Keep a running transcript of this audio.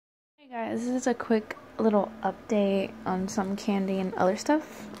Guys, this is a quick little update on some candy and other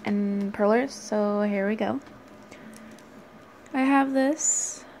stuff and perlers, so here we go. I have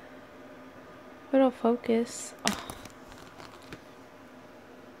this little focus.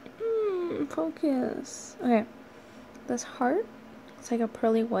 Focus. Okay, this heart, it's like a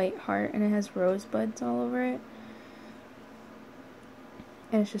pearly white heart and it has rosebuds all over it.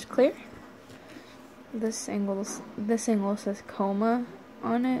 And it's just clear. This angle says coma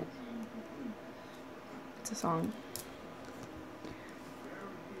on it. It's a song.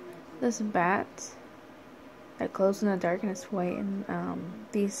 This bat that glows in the dark and it's white, and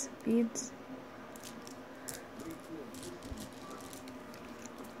these beads.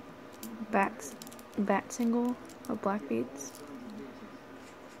 Bat single of black beads.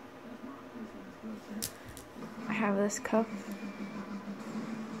 I have this cup.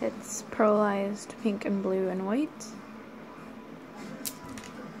 It's pearlized pink and blue and white.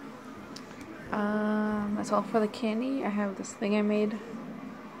 That's all for the candy. I have this thing I made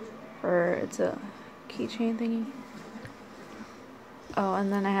for, it's a keychain thingy. Oh,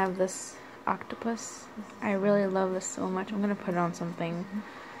 and then I have this octopus. I really love this so much. I'm gonna put it on something,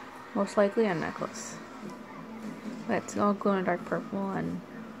 most likely a necklace. But it's all glow in the dark purple, and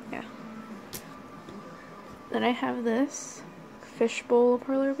yeah. Then I have this fishbowl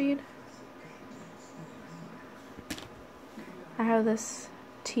perler bead. I have this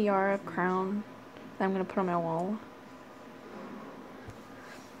tiara crown that I'm gonna put on my wall.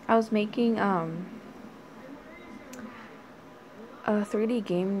 I was making a 3D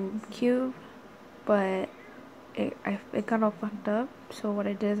game cube, but it got all fucked up. So what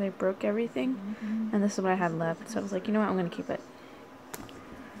I did is I broke everything, and this is what I had left. So I was like, you know what, I'm gonna keep it.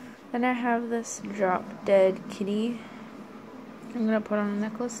 Then I have this drop dead kitty. I'm gonna put on a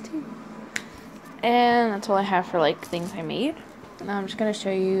necklace too. And that's all I have for like things I made. Now I'm just gonna show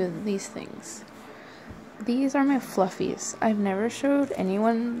you these things. These are my fluffies. I've never showed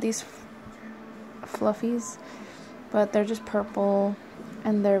anyone these fluffies, but they're just purple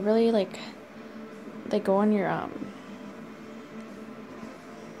and they're really like, they go on your I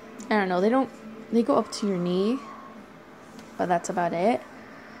don't know, they go up to your knee, but that's about it.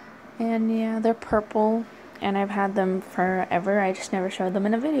 And yeah, they're purple and I've had them forever. I just never showed them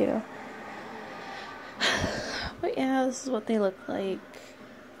in a video. But yeah, this is what they look like.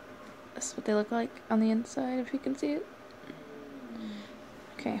 This is what they look like on the inside, if you can see it.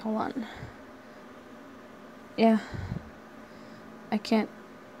 Okay, hold on. Yeah. I can't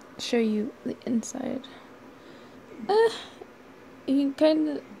show you the inside. You can kind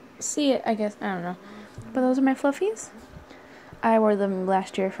of see it, I guess. I don't know. But those are my fluffies. I wore them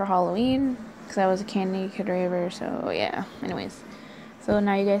last year for Halloween because I was a candy kid raver, so yeah. Anyways. So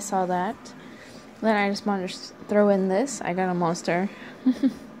now you guys saw that. Then I just wanted to throw in this. I got a monster.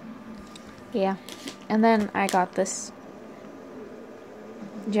 Yeah. And then I got this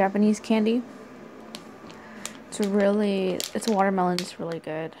Japanese candy. It's watermelon. It's really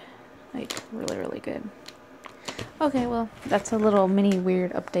good. Like, really, really good. Okay, well, that's a little mini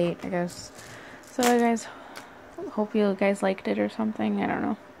weird update, I guess. So, guys, hope you guys liked it or something. I don't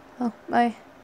know. Well, bye.